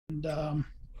And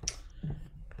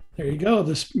there you go.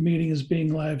 This meeting is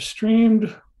being live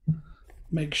streamed.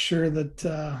 Make sure that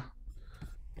the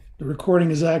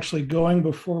recording is actually going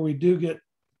before we do get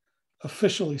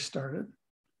officially started.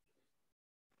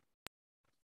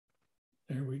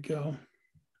 There we go.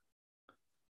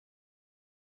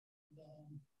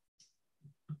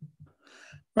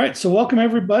 All right, so welcome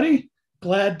everybody.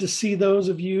 Glad to see those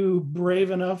of you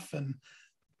brave enough and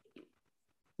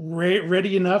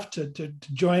ready enough to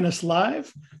join us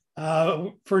live.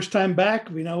 First time back,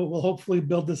 we know we'll hopefully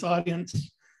build this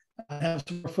audience, have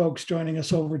some folks joining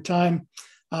us over time.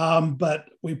 But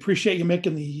we appreciate you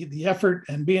making the effort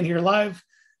and being here live.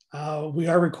 We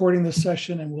are recording this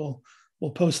session and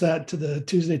we'll post that to the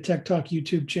Tuesday Tech Talk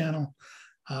YouTube channel.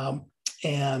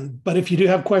 But if you do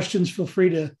have questions, feel free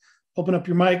to open up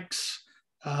your mics,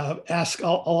 ask.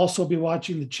 I'll also be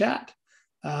watching the chat.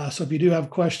 So if you do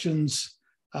have questions,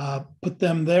 put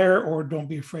them there, or don't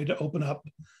be afraid to open up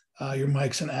your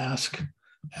mics and ask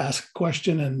a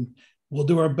question, and we'll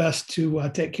do our best to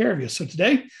take care of you. So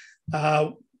today,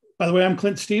 by the way, I'm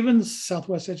Clint Stevens,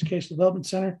 Southwest Education Development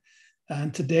Center.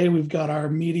 And today we've got our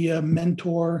media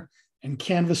mentor and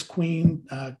Canvas queen,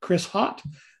 Chris Hott,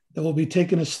 that will be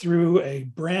taking us through a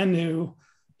brand new,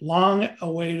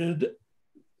 long-awaited,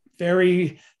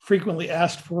 very frequently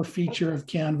asked for feature of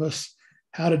Canvas,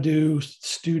 how to do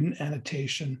student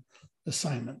annotation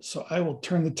assignments. So I will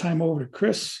turn the time over to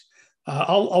Chris.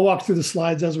 I'll walk through the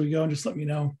slides as we go, and just let me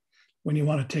know when you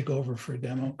want to take over for a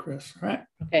demo, Chris. All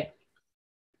right.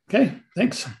 Okay,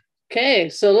 thanks. Okay,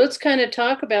 so let's kind of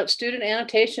talk about student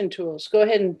annotation tools. Go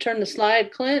ahead and turn the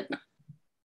slide, Clint.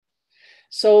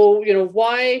 So,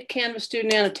 why Canvas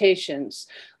student annotations?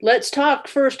 Let's talk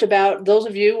first about those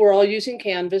of you, we're all using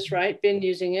Canvas, right? Been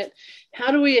using it.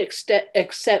 How do we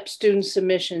accept student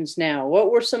submissions now?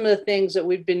 What were some of the things that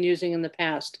we've been using in the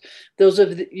past? Those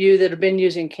of you that have been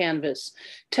using Canvas,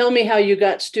 tell me how you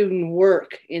got student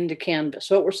work into Canvas.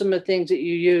 What were some of the things that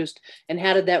you used, and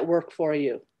how did that work for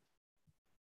you?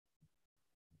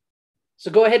 So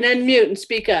go ahead and unmute and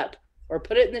speak up, or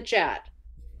put it in the chat.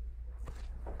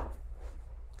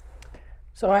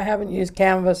 So I haven't used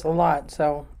Canvas a lot,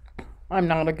 so I'm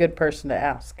not a good person to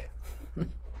ask.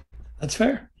 That's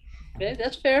fair. Okay,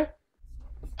 that's fair.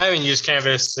 I haven't used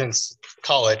Canvas since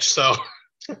college, so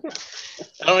I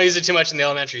don't use it too much in the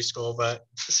elementary school, but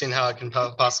seeing how it can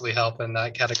possibly help in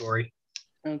that category.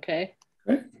 Okay.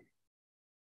 Great.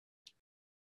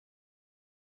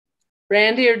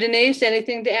 Randy or Denise,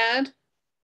 anything to add?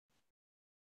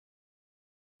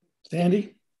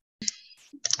 Sandy?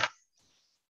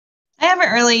 I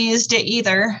haven't really used it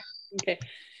either. Okay.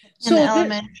 In the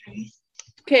elementary.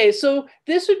 Okay, so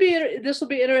this will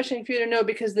be interesting for you to know,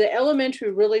 because the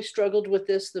elementary really struggled with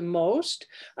this the most.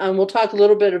 We'll talk a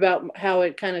little bit about how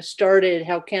it kind of started,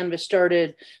 how Canvas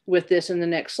started with this in the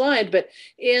next slide. But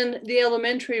in the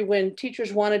elementary, when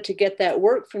teachers wanted to get that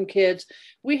work from kids,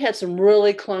 we had some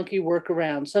really clunky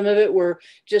workarounds. Some of it were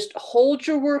just hold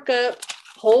your work up,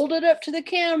 hold it up to the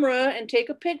camera and take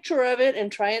a picture of it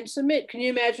and try and submit. Can you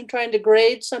imagine trying to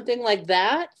grade something like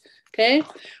that? Okay.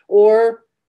 Or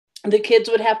the kids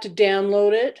would have to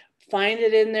download it, find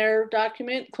it in their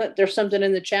document. Clint, there's something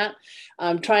in the chat.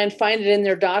 Try and find it in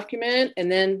their document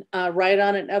and then write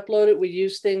on it and upload it. We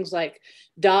use things like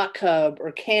DocHub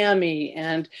or Kami,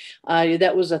 and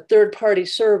that was a third-party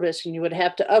service, and you would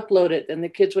have to upload it, and the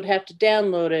kids would have to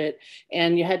download it,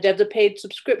 and you had to have the paid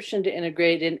subscription to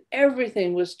integrate, and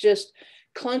everything was just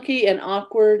clunky and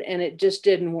awkward, and it just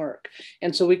didn't work.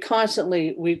 And so we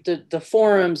constantly, the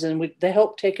forums and the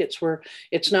help tickets were,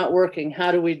 it's not working.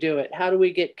 How do we do it? How do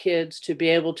we get kids to be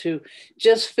able to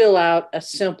just fill out a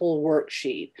simple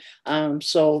worksheet?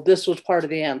 So this was part of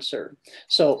the answer.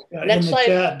 So next slide.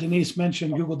 In the chat, Denise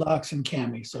mentioned Google Docs and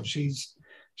Kami, so she's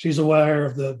aware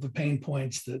of the pain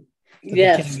points that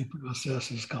yes. the Kami process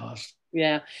has caused.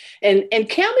 Yeah. And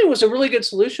Kami was a really good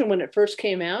solution when it first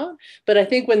came out. But I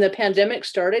think when the pandemic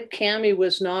started, Kami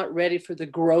was not ready for the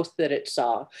growth that it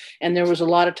saw. And there was a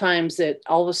lot of times that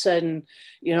all of a sudden,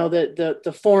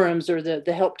 the forums or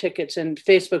the help tickets, and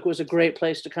Facebook was a great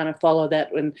place to kind of follow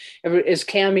that when is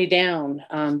Kami down,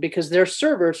 because their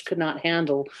servers could not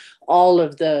handle all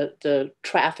of the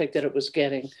traffic that it was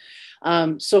getting.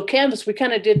 So Canvas, we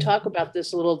kind of did talk about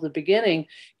this a little at the beginning.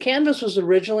 Canvas was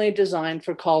originally designed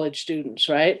for college students,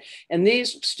 right? And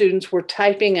these students were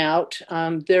typing out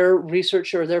their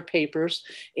research or their papers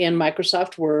in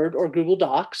Microsoft Word or Google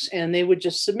Docs, and they would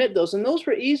just submit those. And those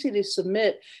were easy to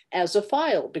submit as a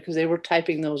file because they were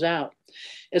typing those out.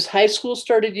 As high school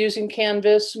started using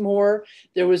Canvas more,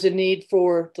 there was a need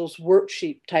for those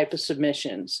worksheet type of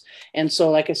submissions. And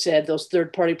so, like I said, those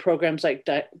third-party programs like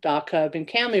DocHub and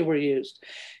Kami were used.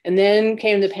 And then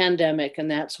came the pandemic, and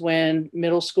that's when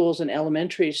middle schools and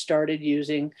elementary started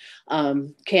using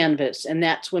Canvas. And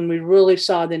that's when we really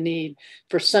saw the need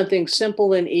for something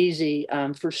simple and easy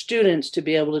for students to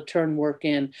be able to turn work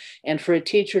in, and for a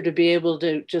teacher to be able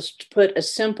to just put a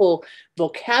simple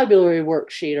vocabulary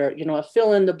worksheet, or a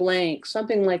fill in the blank,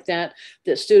 something like that,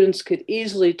 that students could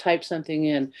easily type something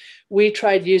in. We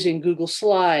tried using Google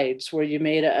Slides, where you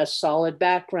made a solid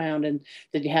background and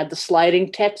then you had the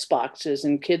sliding text boxes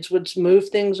and kids would move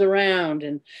things around.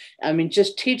 And I mean,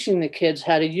 just teaching the kids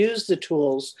how to use the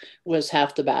tools was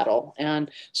half the battle. And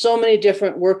so many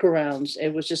different workarounds.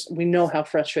 It was just, we know how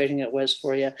frustrating it was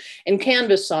for you. And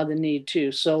Canvas saw the need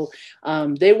too. So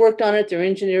they worked on it, their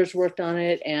engineers worked on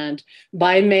it, and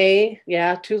by May,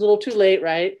 too little too late,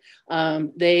 right?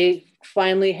 They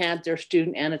finally had their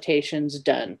student annotations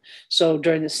done. So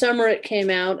during the summer it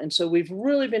came out, and so we've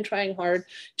really been trying hard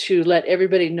to let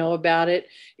everybody know about it.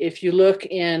 If you look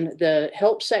in the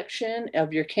help section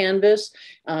of your Canvas,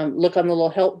 look on the little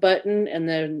help button, and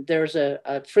then there's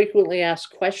a frequently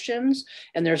asked questions,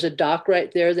 and there's a doc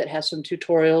right there that has some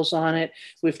tutorials on it.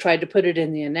 We've tried to put it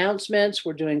in the announcements.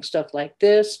 We're doing stuff like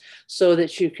this so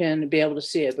that you can be able to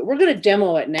see it, but we're going to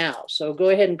demo it now. So go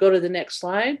ahead and go to the next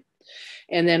slide.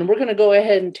 And then we're going to go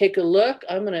ahead and take a look.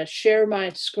 I'm going to share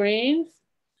my screen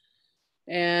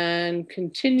and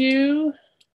continue.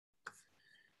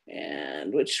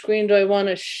 And which screen do I want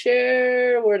to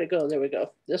share? Where'd it go? There we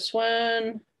go. This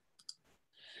one.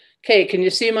 Okay, can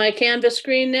you see my Canvas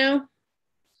screen now?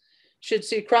 Should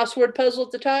see crossword puzzle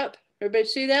at the top. Everybody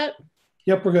see that?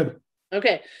 Yep, we're good.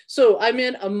 Okay, so I'm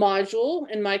in a module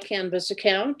in my Canvas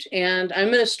account, and I'm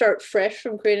going to start fresh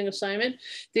from creating assignment.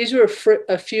 These are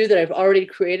a few that I've already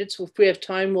created, so if we have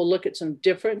time, we'll look at some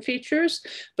different features,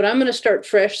 but I'm going to start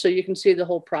fresh so you can see the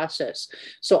whole process.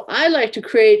 So I like to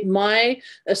create my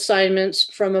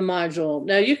assignments from a module.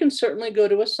 Now, you can certainly go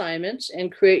to assignments and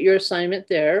create your assignment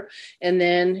there, and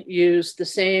then use the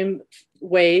same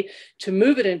way to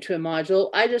move it into a module.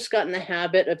 I just got in the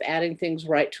habit of adding things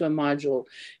right to a module.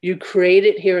 You create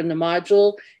it here in the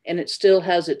module, and it still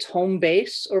has its home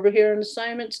base over here in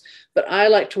assignments, but I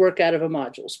like to work out of a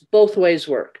module. Both ways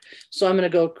work. So I'm going to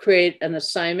go create an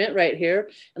assignment right here.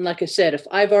 And like I said, if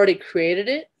I've already created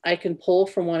it, I can pull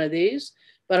from one of these,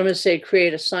 but I'm going to say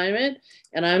create assignment,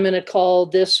 and I'm going to call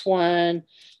this one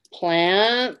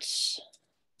plants.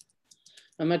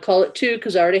 I'm going to call it 2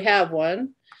 because I already have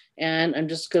one. And I'm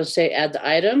just going to say add the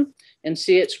item, and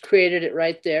see it's created it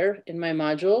right there in my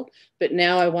module. But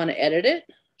now I want to edit it.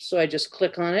 So I just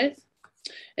click on it.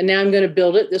 And now I'm going to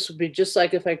build it. This would be just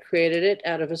like if I created it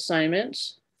out of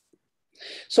assignments.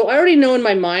 So I already know in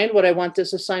my mind what I want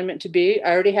this assignment to be.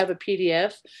 I already have a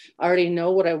PDF. I already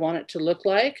know what I want it to look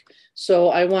like. So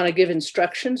I want to give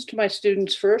instructions to my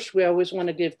students first. We always want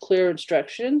to give clear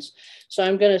instructions. So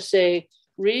I'm going to say,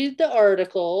 read the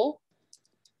article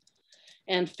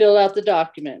and fill out the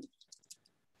document.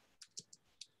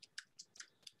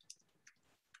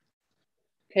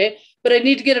 Okay, but I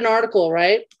need to get an article,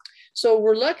 right? So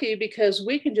we're lucky because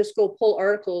we can just go pull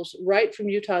articles right from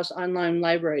Utah's online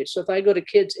library. So if I go to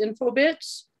Kids Info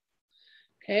Bits,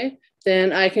 okay,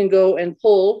 then I can go and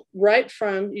pull right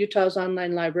from Utah's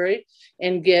online library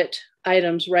and get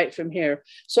items right from here.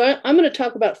 So I'm going to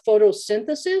talk about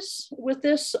photosynthesis with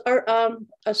this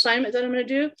assignment that I'm going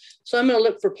to do. So I'm going to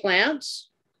look for plants.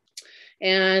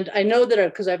 And I know that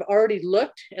because I've already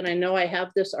looked and I know I have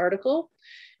this article,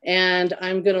 and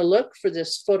I'm going to look for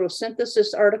this photosynthesis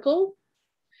article.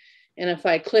 And if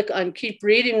I click on keep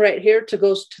reading right here to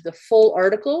go to the full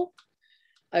article,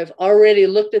 I've already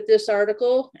looked at this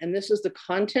article, and this is the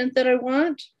content that I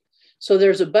want. So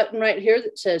there's a button right here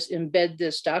that says embed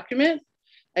this document.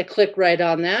 I click right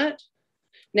on that.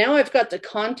 Now I've got the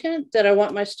content that I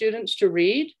want my students to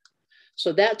read.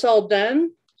 So that's all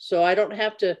done. So I don't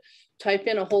have to type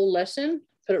in a whole lesson,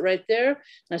 put it right there.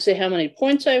 And I say how many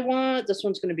points I want. This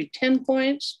one's going to be 10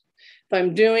 points. If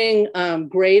I'm doing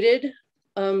graded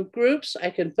groups, I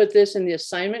can put this in the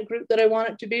assignment group that I want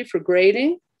it to be for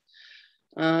grading.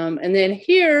 And then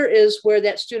here is where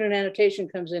that student annotation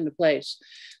comes into place.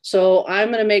 So I'm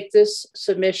going to make this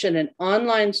submission an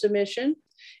online submission,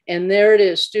 and there it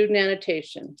is, student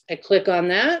annotation. I click on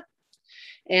that,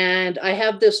 and I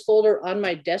have this folder on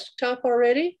my desktop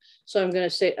already. So I'm going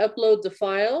to say upload the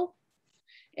file,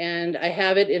 And I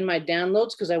have it in my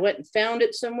downloads because I went and found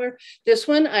it somewhere. This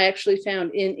one I actually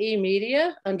found in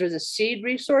eMedia under the seed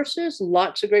resources,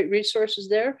 lots of great resources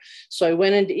there. So I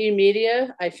went into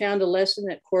eMedia, I found a lesson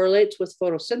that correlates with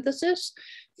photosynthesis,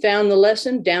 found the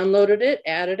lesson, downloaded it,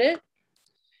 added it,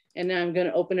 and now I'm going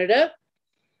to open it up.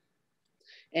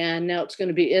 And now it's going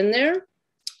to be in there.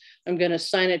 I'm going to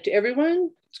assign it to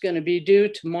everyone. It's going to be due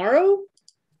tomorrow.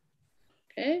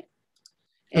 Okay.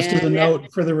 Just as a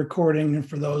note for the recording and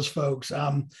for those folks,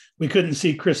 we couldn't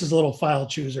see Chris's little file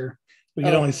chooser. We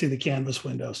could only see the Canvas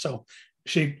window. So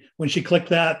when she clicked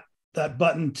that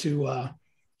button to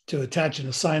attach an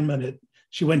assignment,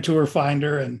 she went to her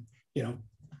Finder and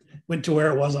went to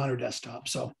where it was on her desktop.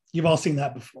 So you've all seen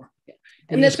that before. Yeah.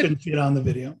 We just couldn't see it on the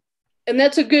video. And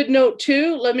that's a good note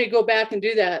too. Let me go back and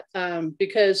do that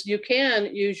because you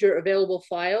can use your available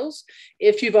files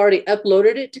if you've already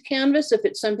uploaded it to Canvas, if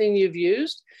it's something you've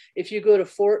used. If you go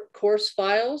to course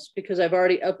files, because I've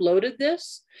already uploaded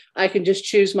this, I can just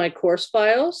choose my course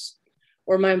files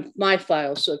or my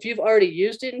files. So if you've already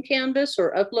used it in Canvas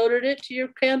or uploaded it to your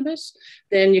Canvas,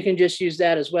 then you can just use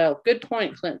that as well. Good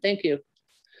point, Clint. Thank you.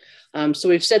 So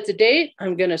we've set the date.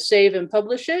 I'm going to save and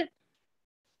publish it.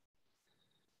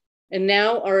 And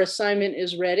now our assignment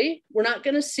is ready. We're not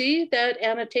going to see that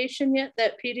annotation yet,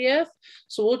 that PDF.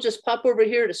 So we'll just pop over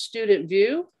here to student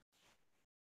view.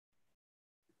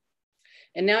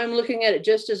 And now I'm looking at it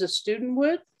just as a student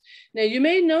would. Now you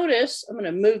may notice, I'm going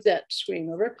to move that screen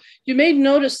over. You may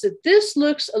notice that this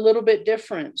looks a little bit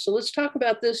different. So let's talk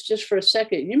about this just for a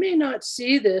second. You may not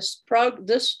see this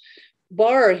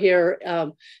bar here.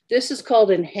 This is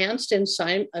called enhanced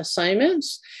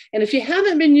assignments. And if you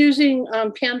haven't been using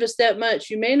Canvas that much,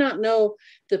 you may not know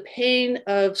the pain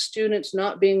of students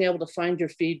not being able to find your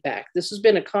feedback. This has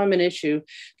been a common issue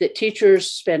that teachers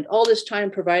spend all this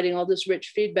time providing all this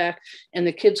rich feedback and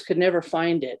the kids could never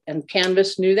find it. And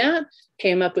Canvas knew that,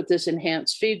 came up with this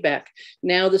enhanced feedback.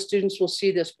 Now the students will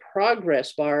see this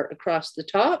progress bar across the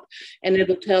top and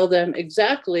it'll tell them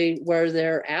exactly where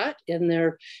they're at in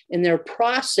their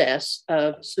process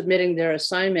of submitting their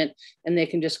assignment, and they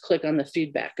can just click on the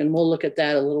feedback, and we'll look at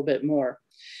that a little bit more.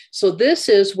 So this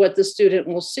is what the student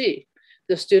will see.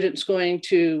 The student's going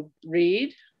to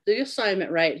read the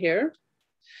assignment right here.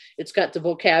 It's got the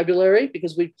vocabulary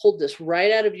because we pulled this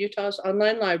right out of Utah's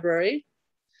online library.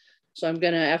 So I'm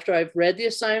gonna, after I've read the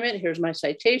assignment, here's my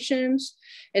citations.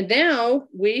 And now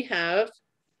we have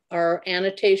our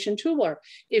annotation toolbar.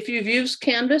 If you've used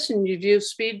Canvas and you've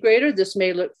used SpeedGrader, this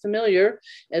may look familiar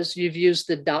as you've used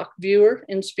the doc viewer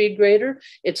in SpeedGrader.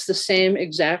 It's the same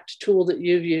exact tool that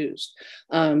you've used.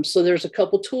 So there's a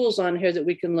couple tools on here that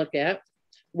we can look at.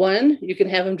 One, you can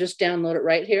have them just download it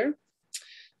right here.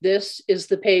 This is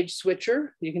the page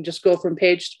switcher. You can just go from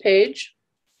page to page.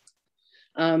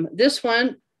 This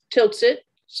one tilts it.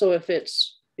 So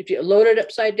if you load it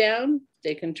upside down,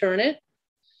 they can turn it.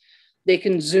 They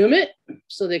can zoom it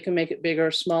so they can make it bigger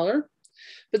or smaller.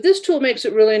 But this tool makes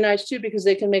it really nice too because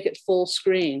they can make it full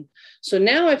screen. So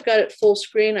now I've got it full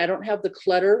screen. I don't have the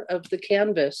clutter of the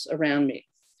canvas around me.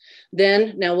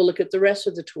 Then now we'll look at the rest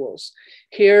of the tools.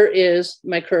 Here is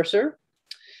my cursor.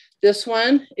 This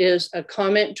one is a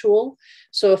comment tool.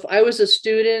 So if I was a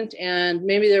student and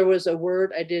maybe there was a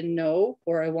word I didn't know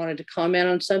or I wanted to comment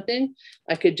on something,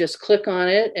 I could just click on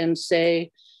it and say,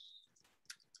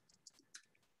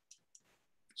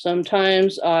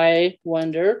 sometimes I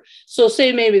wonder. So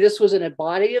say maybe this was in a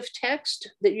body of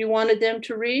text that you wanted them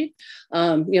to read.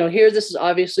 Here, this is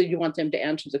obviously you want them to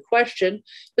answer the question,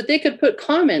 but they could put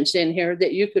comments in here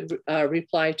that you could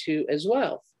reply to as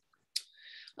well.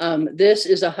 This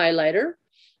is a highlighter.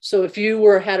 So if you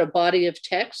had a body of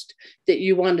text that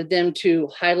you wanted them to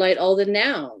highlight all the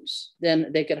nouns,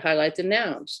 then they could highlight the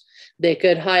nouns. They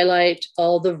could highlight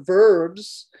all the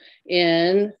verbs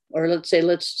in, or let's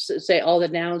say all the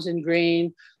nouns in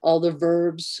green, all the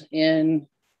verbs in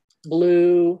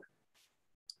blue.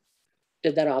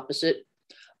 Did that opposite.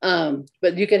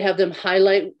 But you could have them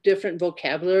highlight different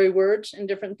vocabulary words and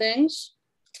different things.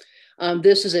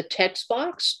 This is a text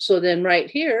box. So then right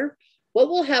here, what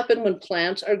will happen when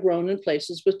plants are grown in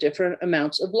places with different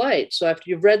amounts of light? So after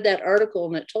you've read that article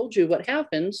and it told you what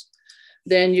happens,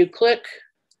 then you click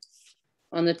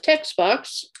on the text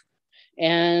box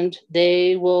and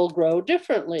they will grow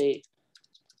differently.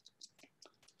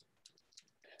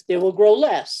 They will grow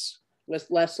less with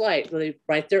less light. They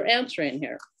write their answer in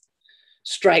here.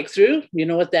 Strike through, you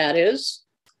know what that is?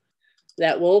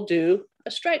 That will do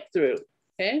a strike through,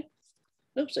 okay?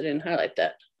 Oops, I didn't highlight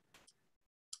that.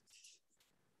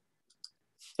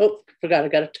 Oh, forgot, I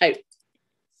gotta type.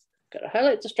 Gotta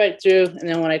highlight the strike through, and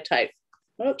then when I type,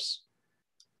 oops.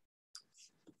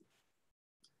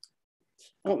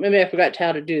 Oh, maybe I forgot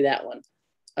how to do that one.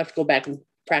 I have to go back and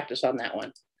practice on that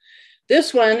one.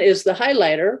 This one is the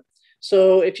highlighter.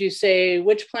 So if you say,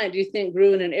 which plant do you think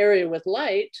grew in an area with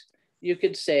light? You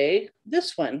could say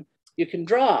this one. You can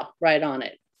draw right on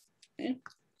it. Okay.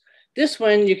 This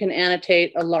one, you can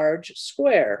annotate a large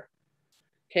square.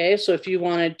 Okay, so if you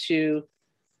wanted to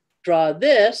draw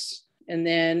this, and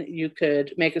then you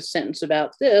could make a sentence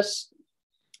about this,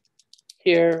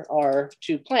 here are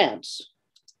 2 plants.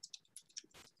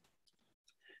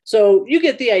 So you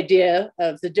get the idea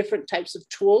of the different types of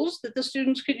tools that the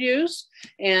students could use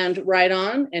and write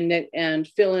on and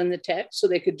fill in the text. So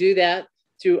they could do that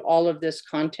through all of this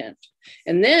content.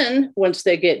 And then once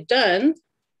they get done,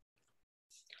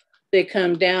 they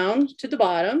come down to the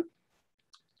bottom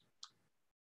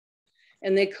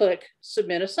and they click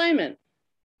Submit Assignment.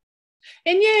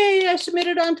 And yay, I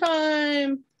submitted on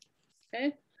time.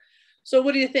 Okay. So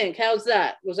what do you think? How's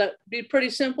that? Was that be pretty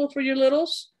simple for your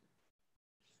littles?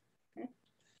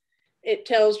 It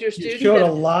tells your student. You showed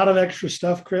a lot of extra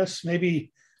stuff, Chris.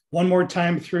 Maybe one more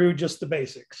time through just the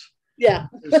basics. Yeah.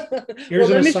 Here's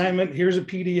an assignment. Here's a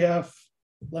PDF.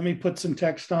 Let me put some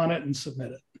text on it and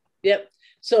submit it. Yep.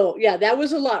 So yeah, that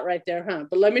was a lot right there, huh?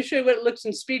 But let me show you what it looks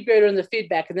in SpeedGrader in the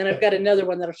feedback. And then I've got another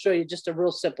one that'll show you just a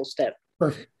real simple step.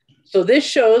 Perfect. So this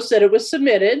shows that it was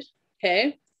submitted.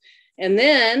 Okay. And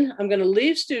then I'm going to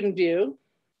leave student view.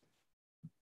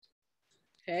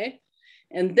 Okay.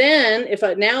 And then if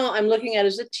now I'm looking at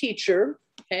as a teacher,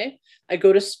 okay, I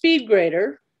go to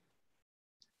SpeedGrader.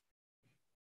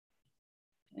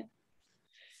 Okay.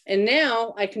 And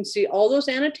now I can see all those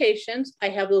annotations. I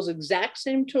have those exact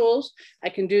same tools. I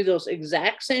can do those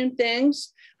exact same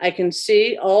things. I can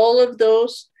see all of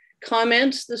those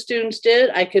comments the students did.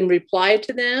 I can reply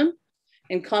to them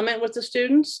and comment with the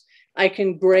students. I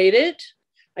can grade it.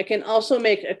 I can also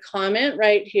make a comment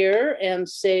right here and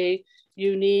say,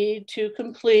 you need to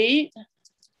complete.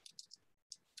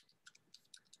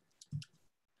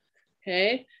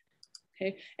 Okay.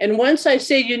 Okay. And once I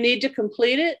say you need to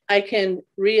complete it, I can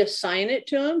reassign it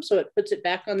to them. So it puts it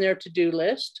back on their to-do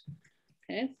list.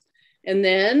 Okay. And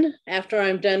then after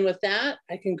I'm done with that,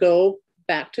 I can go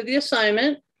back to the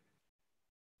assignment.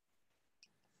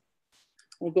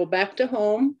 We'll go back to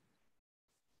home.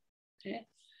 Okay.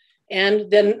 And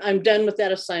then I'm done with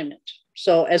that assignment.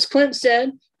 So as Clint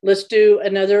said, let's do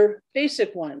another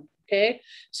basic one, okay?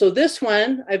 So this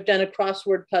one, I've done a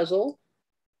crossword puzzle,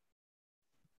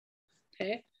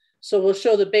 okay? So we'll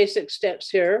show the basic steps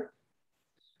here.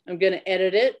 I'm gonna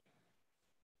edit it,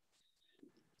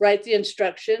 write the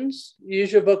instructions,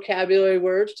 use your vocabulary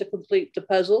words to complete the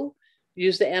puzzle,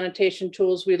 use the annotation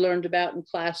tools we learned about in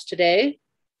class today,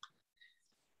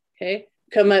 okay?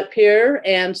 Come up here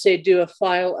and say, do a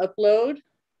file upload.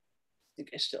 I think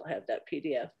I still have that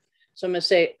PDF. So I'm going to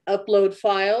say upload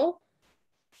file.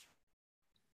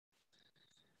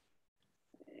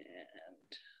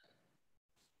 And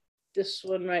this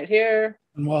one right here.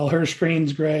 And while her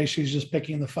screen's gray, she's just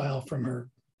picking the file from her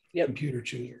computer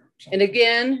chooser. And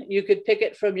again, you could pick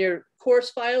it from your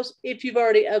course files if you've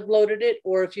already uploaded it,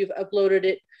 or if you've uploaded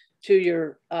it to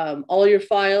your all your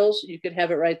files, you could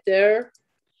have it right there.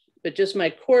 But just my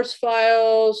course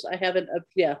files, I haven't,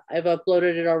 I've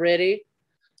uploaded it already.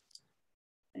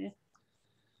 Okay.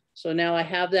 So now I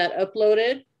have that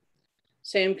uploaded.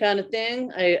 Same kind of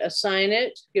thing. I assign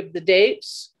it, give the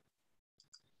dates,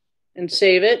 and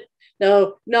save it.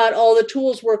 Now, not all the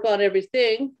tools work on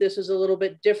everything. This is a little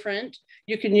bit different.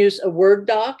 You can use a Word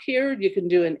doc here. You can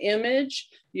do an image.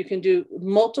 You can do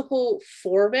multiple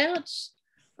formats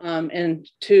and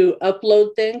to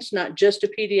upload things, not just a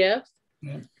PDF.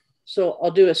 Yeah. So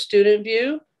I'll do a student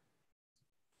view.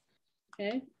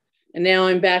 Okay. And now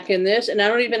I'm back in this, and I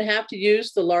don't even have to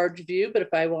use the large view, but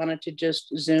if I wanted to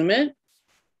just zoom it,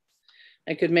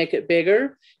 I could make it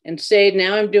bigger and say,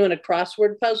 now I'm doing a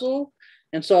crossword puzzle.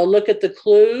 And so I'll look at the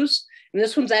clues, and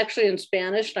this one's actually in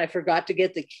Spanish, and I forgot to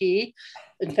get the key.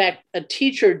 In fact, a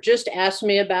teacher just asked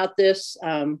me about this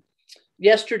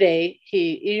yesterday.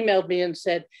 He emailed me and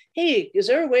said, hey, is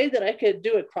there a way that I could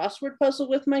do a crossword puzzle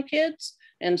with my kids?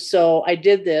 And so I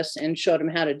did this and showed him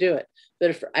how to do it. But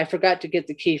if I forgot to get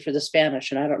the key for the Spanish,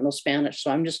 and I don't know Spanish,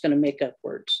 so I'm just going to make up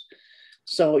words.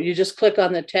 So you just click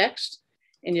on the text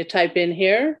and you type in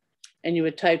here, and you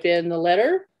would type in the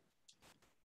letter.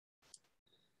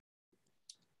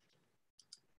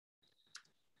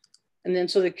 And then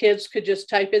so the kids could just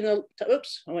type in the,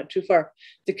 oops, I went too far.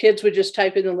 The kids would just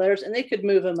type in the letters, and they could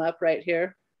move them up right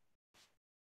here.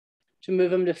 to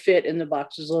move them to fit in the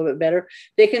boxes a little bit better.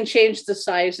 They can change the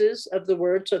sizes of the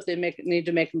words. So if they need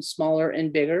to make them smaller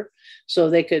and bigger, so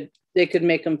they could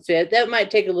make them fit. That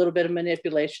might take a little bit of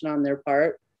manipulation on their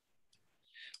part.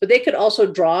 But they could also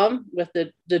draw them with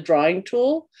the drawing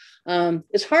tool.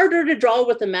 It's harder to draw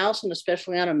with the mouse, and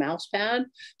especially on a mouse pad.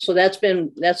 So that's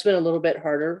been a little bit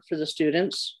harder for the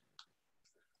students.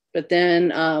 But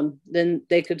then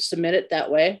they could submit it that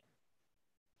way.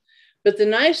 But the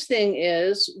nice thing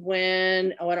is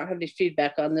I don't have any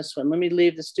feedback on this one. Let me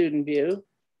leave the student view.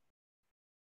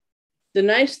 The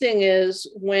nice thing is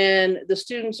when the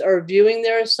students are viewing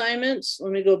their assignments,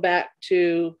 let me go back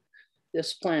to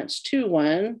this Plants 2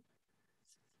 one.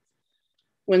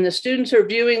 When the students are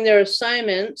viewing their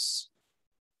assignments,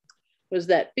 was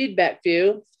that feedback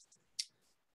view.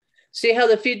 See how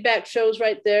the feedback shows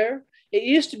right there? It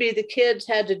used to be the kids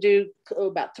had to do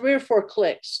about 3 or 4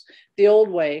 clicks the old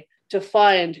way to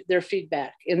find their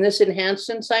feedback. In this enhanced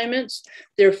assignments,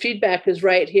 their feedback is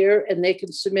right here, and they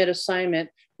can submit assignment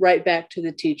right back to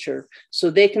the teacher. So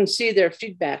they can see their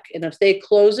feedback. And if they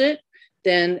close it,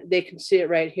 then they can see it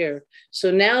right here.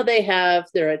 So now they have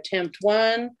their attempt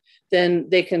 1, then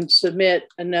they can submit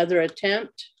another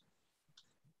attempt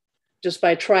just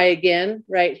by try again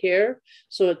right here.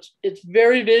 So it's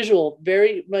very visual,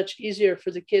 very much easier for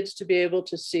the kids to be able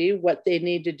to see what they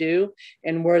need to do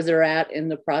and where they're at in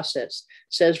the process.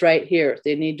 It says right here,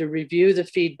 they need to review the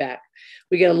feedback.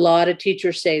 We get a lot of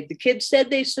teachers say, the kids said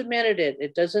they submitted it.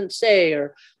 It doesn't say,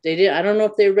 or they did. I don't know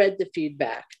if they read the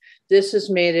feedback. This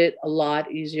has made it a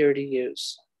lot easier to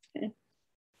use. Okay.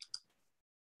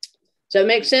 Does that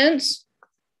make sense?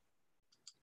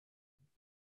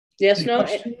 Yes, any no?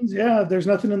 questions? Yeah, there's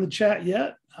nothing in the chat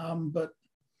yet, but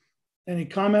any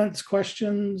comments,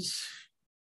 questions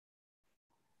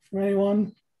from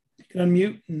anyone? You can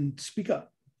unmute and speak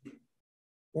up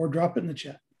or drop it in the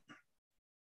chat.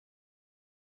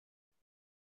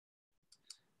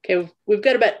 Okay, we've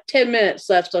got about 10 minutes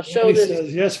left. I'll show this.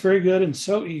 Says, yes, very good and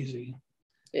so easy.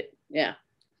 Yeah.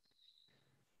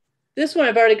 This one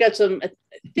I've already got some, I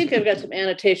think I've got some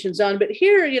annotations on, but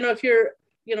here, if you're,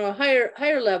 a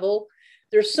higher level,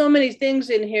 there's so many things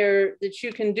in here that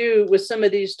you can do with some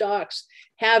of these docs,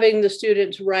 having the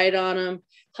students write on them,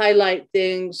 highlight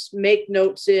things, make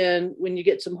notes in when you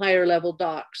get some higher level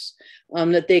docs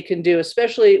that they can do,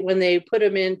 especially when they put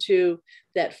them into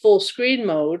that full screen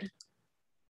mode.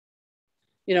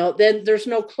 Then there's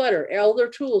no clutter. All their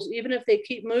tools, even if they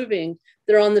keep moving,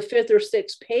 they're on the 5th or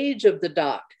 6th page of the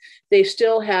doc. They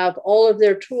still have all of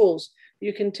their tools.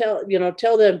 You can tell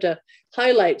them to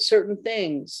highlight certain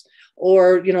things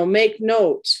or, make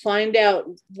notes, find out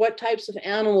what types of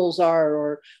animals are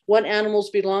or what animals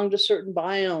belong to certain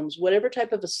biomes. Whatever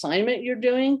type of assignment you're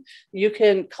doing, you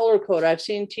can color code. I've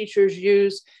seen teachers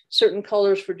use certain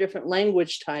colors for different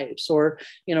language types or,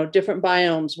 different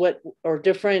biomes, or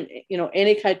different,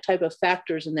 any type of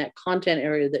factors in that content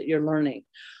area that you're learning.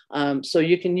 So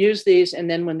you can use these, and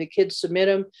then when the kids submit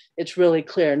them, it's really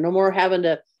clear. No more having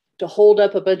to hold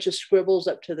up a bunch of scribbles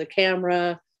up to the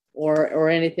camera or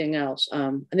anything else.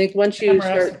 I think once you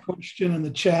start. Asked a question in the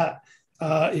chat,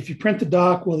 if you print the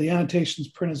doc, will the annotations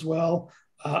print as well?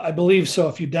 I believe so.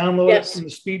 If you download it from the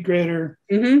speed grader,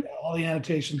 all the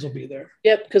annotations will be there.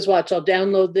 Yep, because watch, I'll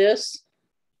download this.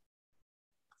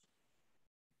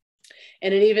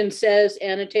 And it even says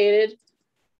annotated.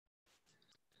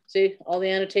 See, all the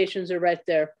annotations are right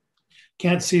there.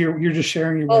 Can't see you're just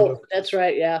sharing your window. Oh, that's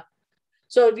right, yeah.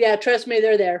 So yeah, trust me,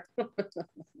 they're there.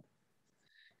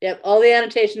 Yep, all the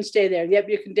annotations stay there. Yep,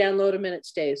 you can download them and it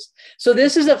stays. So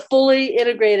this is a fully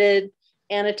integrated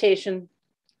annotation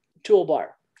toolbar.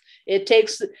 It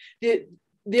takes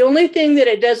the only thing that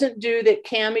it doesn't do that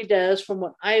Kami does from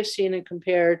what I've seen and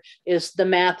compared is the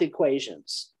math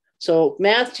equations. So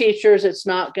math teachers, it's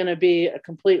not going to be a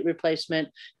complete replacement,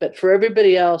 but for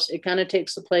everybody else, it kind of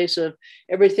takes the place of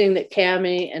everything that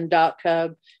Kami and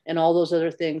DocHub and all those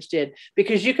other things did,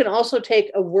 because you can also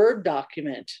take a Word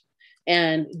document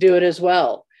and do it as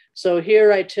well. So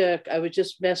here I was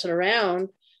just messing around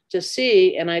to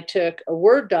see, and I took a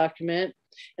Word document,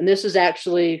 and this is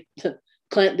actually,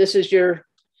 Clint, this is your,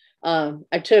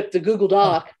 I took the Google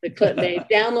Doc that Clint made,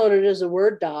 downloaded it as a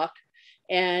Word doc,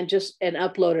 and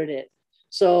uploaded it.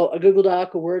 So a Google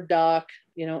Doc, a Word doc,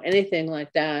 anything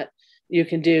like that you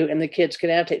can do, and the kids can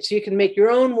annotate. So you can make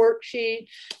your own worksheet.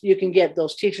 You can get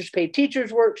those Teachers Pay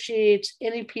Teachers worksheets,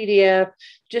 any PDF,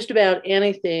 just about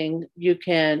anything you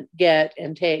can get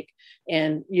and take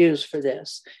and use for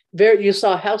this. You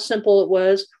saw how simple it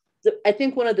was. I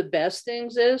think one of the best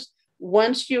things is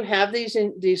once you have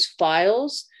these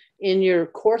files in your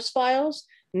course files,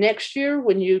 next year,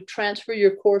 when you transfer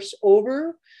your course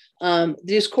over,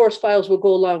 these course files will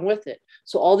go along with it.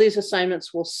 So all these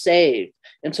assignments will save.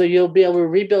 And so you'll be able to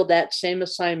rebuild that same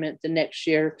assignment the next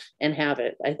year and have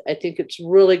it. I think it's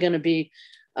really going to be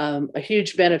a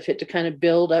huge benefit to kind of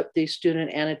build up these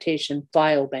student annotation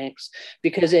file banks,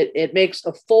 because it makes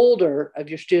a folder of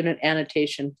your student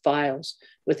annotation files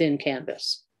within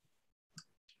Canvas.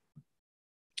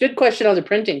 Good question on the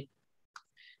printing.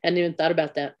 Hadn't even thought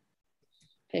about that.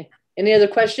 Okay, any other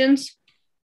questions?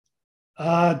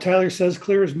 Tyler says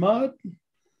clear as mud.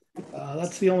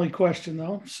 That's the only question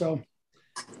though. So,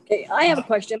 okay, I have a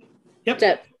question.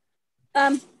 Yep.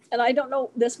 And I don't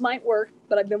know, this might work,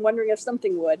 but I've been wondering if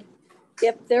something would.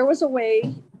 If there was a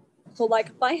way, so like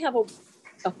if I have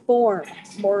a form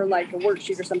or like a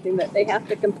worksheet or something that they have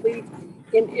to complete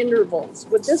in intervals,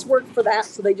 would this work for that?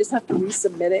 So they just have to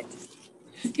resubmit it?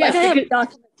 Yeah, like I have a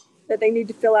document that they need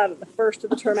to fill out at the first of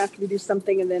the term after we do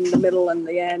something, and then the middle and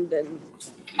the end. And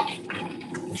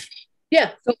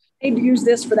yeah, so they need to use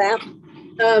this for that.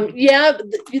 Yeah,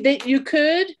 you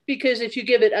could, because if you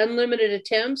give it unlimited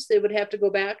attempts, they would have to go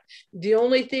back. The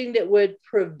only thing that would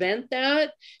prevent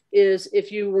that is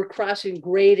if you were crossing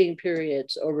grading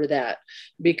periods over that,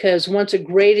 because once a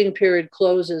grading period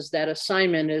closes, that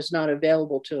assignment is not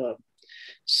available to them.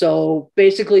 So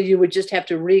basically you would just have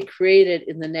to recreate it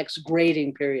in the next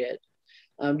grading period.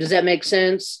 Does that make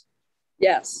sense?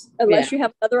 Yes, unless you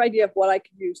have another idea of what I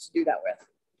could use to do that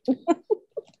with.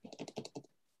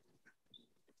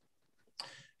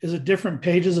 Is it different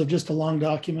pages of just a long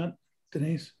document,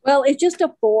 Denise? Well, it's just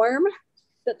a form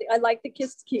that I like the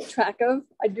kids to keep track of.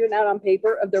 I do it out on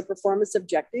paper of their performance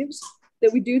objectives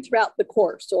that we do throughout the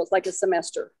course. So it's like a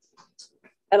semester.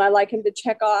 And I like them to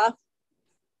check off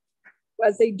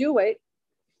as they do it.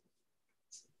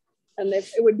 And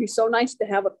it would be so nice to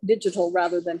have it digital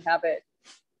rather than have it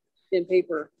in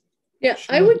paper. Yeah,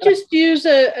 I would just use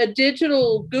a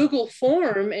digital Google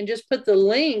form and just put the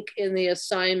link in the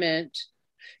assignment.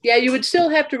 Yeah, you would still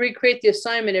have to recreate the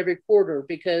assignment every quarter,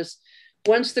 because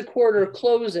once the quarter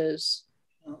closes,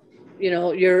 you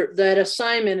know, that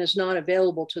assignment is not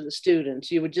available to the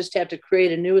students. You would just have to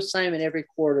create a new assignment every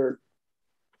quarter.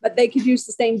 But they could use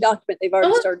the same document they've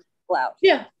already started to fill out.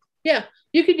 Yeah, yeah,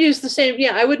 you could use the same.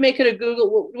 Yeah, I would make it a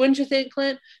Google. Wouldn't you think,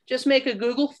 Clint? Just make a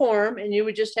Google form, and you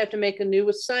would just have to make a new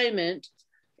assignment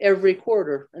every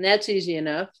quarter, and that's easy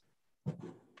enough.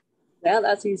 Yeah,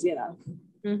 that's easy enough.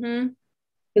 Mm-hmm.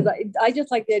 Because I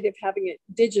just like the idea of having it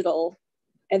digital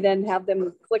and then have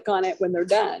them click on it when they're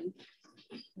done.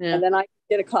 Yeah. And then I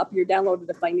get a copy or download it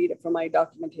if I need it for my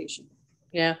documentation.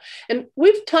 Yeah. And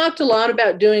we've talked a lot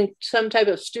about doing some type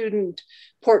of student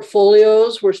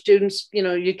portfolios where students, you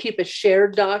know, you keep a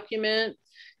shared document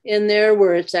in there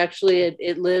where it's actually,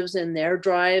 it lives in their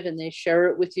drive and they share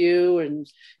it with you. And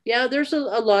yeah, there's a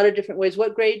lot of different ways.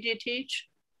 What grade do you teach?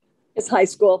 It's high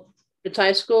school. It's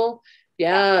high school.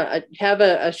 Yeah, have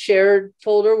a shared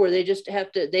folder where they just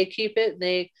have to, they keep it and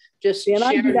they just share.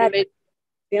 I do that,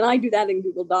 and I do that in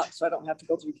Google Docs, so I don't have to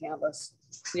go through Canvas.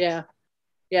 Yeah,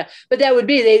 yeah. But that would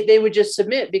be, they would just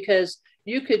submit, because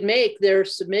you could make their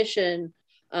submission,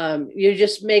 you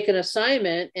just make an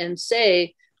assignment and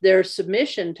say their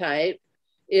submission type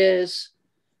is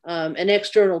an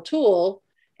external tool,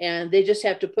 and they just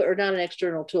have to put, or not an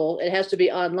external tool, it has to be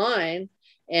online.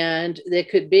 And they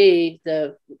could be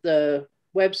the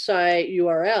website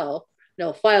URL,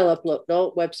 no, file upload,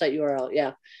 no, website URL.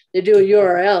 Yeah, they do a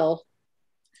URL,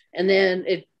 and then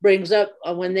it brings up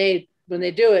when they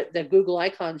do it, the Google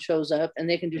icon shows up, and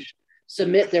they can just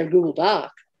submit their Google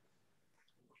Doc.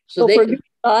 So they for can,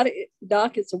 Google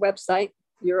Doc, it's a website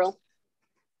URL.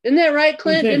 Isn't that right,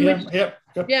 Clint? Yep.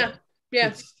 Yeah.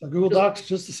 A Google Doc's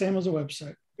just the same as a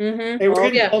website. Mm-hmm. Hey,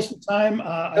 we're getting close to time.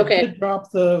 I did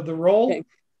drop the role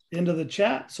into the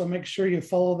chat, so make sure you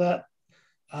follow that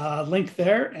link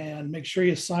there and make sure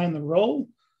you sign the role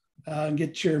and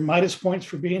get your Midas points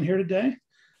for being here today.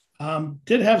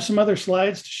 Did have some other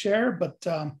slides to share, but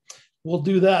we'll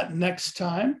do that next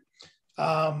time.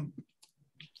 And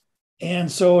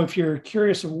so if you're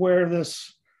curious of where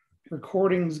this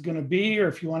recording is going to be, or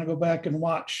if you want to go back and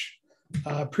watch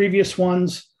previous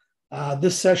ones,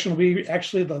 this session will be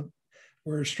actually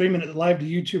we're streaming it live to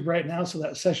YouTube right now. So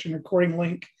that session recording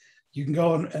link, you can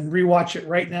go and rewatch it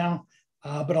right now.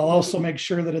 But I'll also make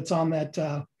sure that it's on that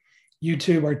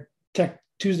YouTube or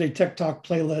Tuesday Tech Talk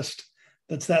playlist.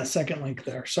 That's that second link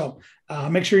there. So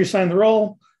make sure you sign the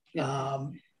roll.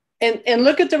 And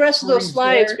look at the rest of those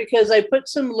slides, because I put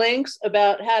some links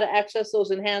about how to access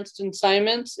those enhanced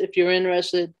assignments if you're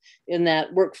interested in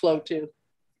that workflow too.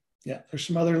 Yeah, there's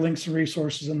some other links and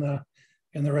resources in the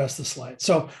in the rest of the slides.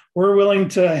 So we're willing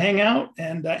to hang out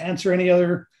and answer any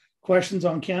other questions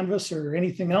on Canvas or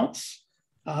anything else.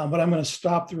 But I'm going to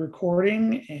stop the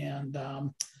recording, and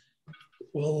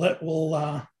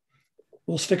we'll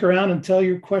stick around until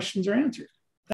your questions are answered.